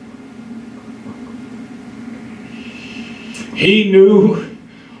 He knew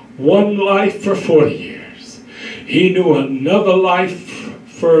one life for 40 years. He knew another life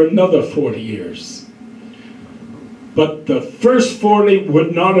for another 40 years. But the first 40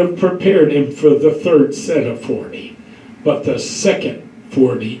 would not have prepared him for the third set of 40. But the second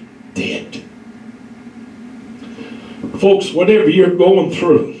 40 did. Folks, whatever you're going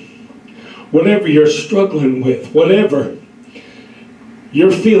through, whatever you're struggling with, whatever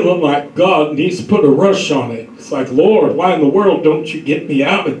you're feeling like God needs to put a rush on it. It's like, Lord, why in the world don't you get me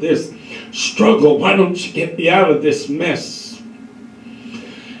out of this struggle? Why don't you get me out of this mess?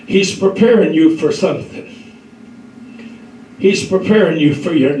 He's preparing you for something. He's preparing you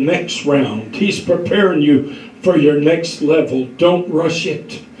for your next round. He's preparing you for your next level. Don't rush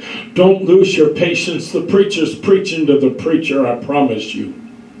it. Don't lose your patience. The preacher's preaching to the preacher, I promise you.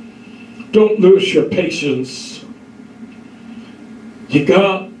 Don't lose your patience. You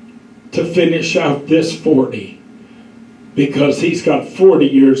got to finish out this 40. Because he's got 40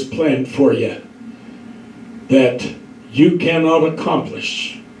 years planned for you that you cannot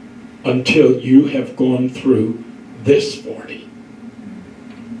accomplish until you have gone through this 40.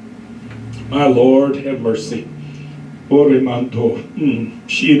 My Lord, have mercy. Glory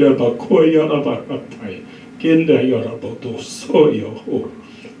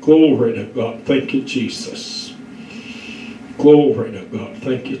to God. Thank you, Jesus. Glory to God.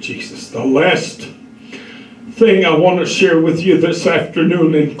 Thank you, Jesus. The last thing I want to share with you this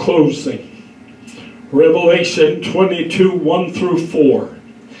afternoon in closing. Revelation 22, 1 through 4.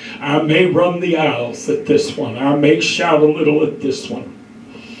 I may run the aisles at this one. I may shout a little at this one.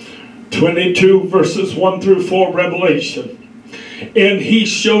 22 verses 1 through 4, Revelation. And he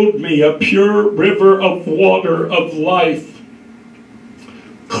showed me a pure river of water of life,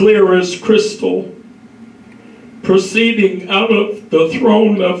 clear as crystal, proceeding out of the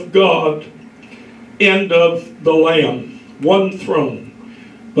throne of God and of the Lamb. One throne,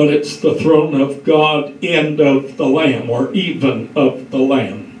 but it's the throne of God and of the Lamb, or even of the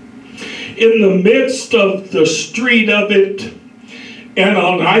Lamb. In the midst of the street of it, and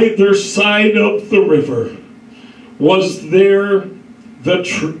on either side of the river, was there the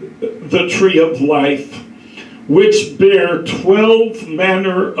tree of life, which bare 12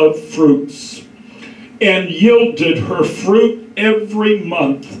 manner of fruits, and yielded her fruit every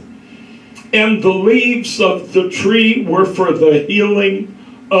month. And the leaves of the tree were for the healing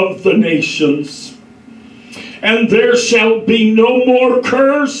of the nations. And there shall be no more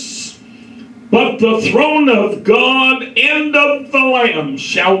curse, but the throne of God and of the Lamb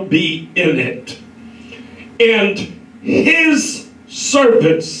shall be in it. And his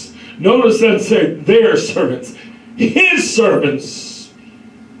servants, notice that said their servants, his servants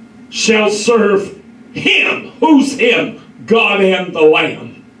shall serve him. Who's him? God and the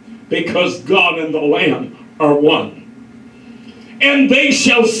Lamb. Because God and the Lamb are one. And they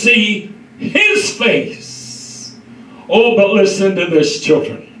shall see his face. Oh, but listen to this,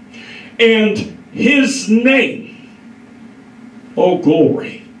 children. And his name, oh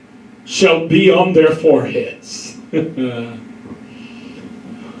glory, shall be on their foreheads. You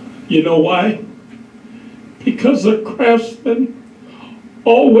know why? Because a craftsman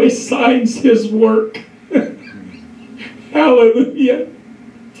always signs his work. Hallelujah.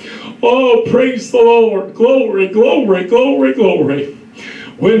 Oh, praise the Lord. Glory, glory, glory, glory.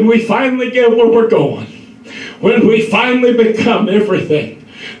 When we finally get where we're going, when we finally become everything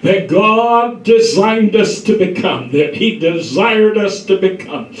that God designed us to become, that he desired us to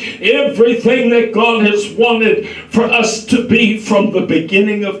become, everything that God has wanted for us to be from the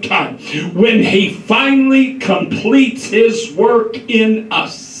beginning of time, when he finally completes his work in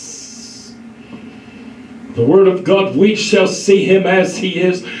us, the Word of God, we shall see him as he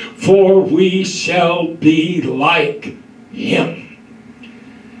is, for we shall be like him.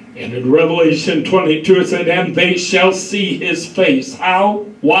 And in Revelation 22 it said, and they shall see his face. How?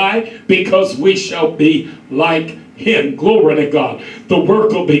 Why? Because we shall be like him. Glory to God. The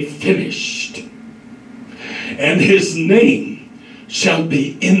work will be finished. And his name shall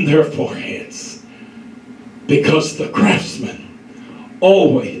be in their foreheads. Because the craftsman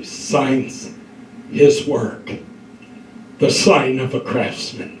always signs his work. The sign of a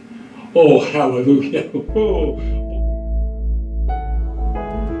craftsman. Oh, hallelujah. Oh,